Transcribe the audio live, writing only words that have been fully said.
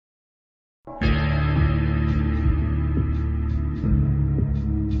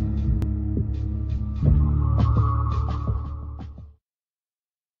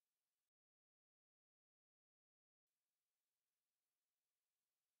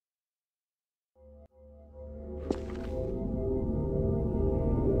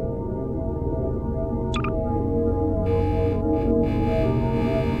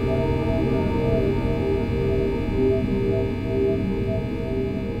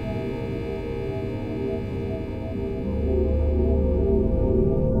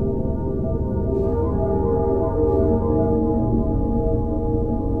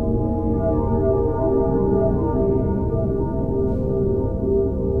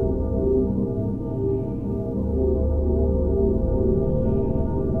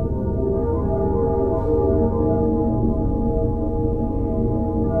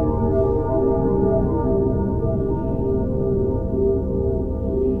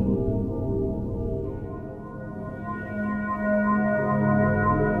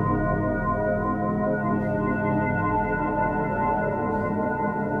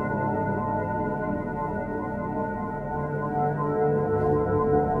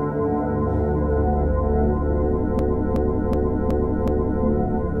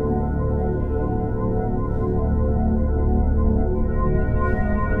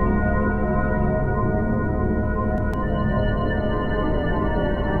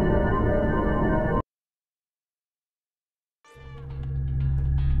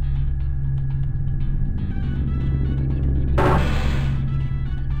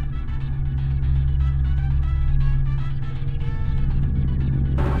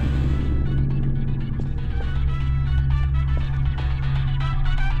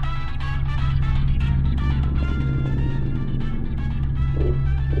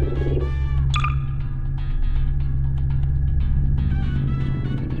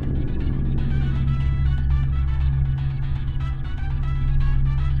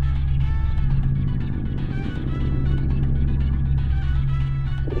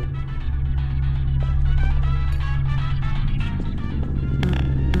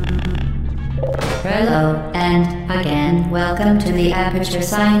Hello, and again, welcome to the Aperture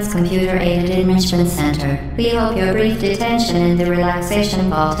Science Computer-Aided Enrichment Center. We hope your brief detention in the relaxation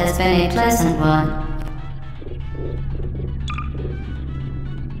vault has been a pleasant one.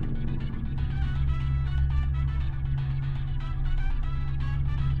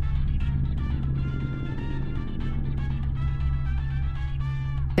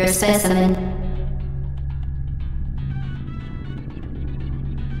 Your specimen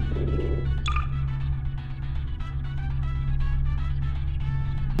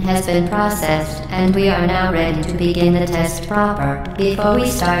has been processed, and we are now ready to begin the test proper. Before we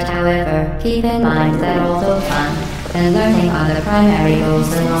start, however, keep in mind that although fun and learning are the primary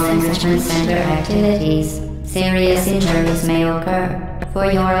goals of all enrichment center activities, serious injuries may occur. For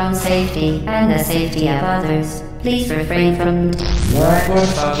your own safety and the safety of others, please refrain from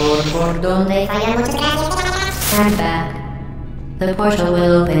stand back. The portal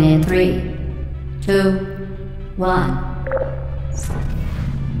will open in 3, 2, 1.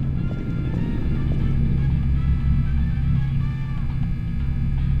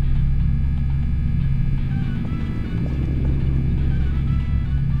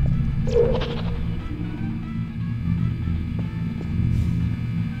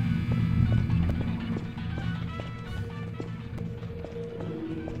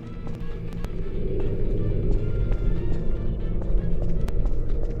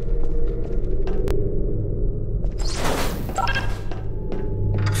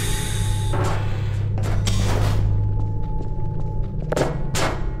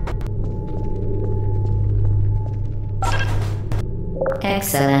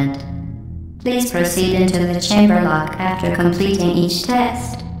 Excellent. Please proceed into the chamber lock after completing each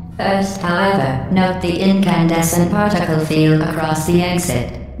test. First, however, note the incandescent particle field across the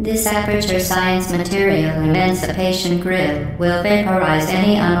exit. This Aperture Science material emancipation grill will vaporize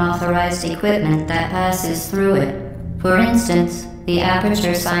any unauthorized equipment that passes through it. For instance, the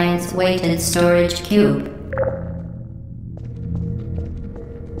Aperture Science weighted storage cube.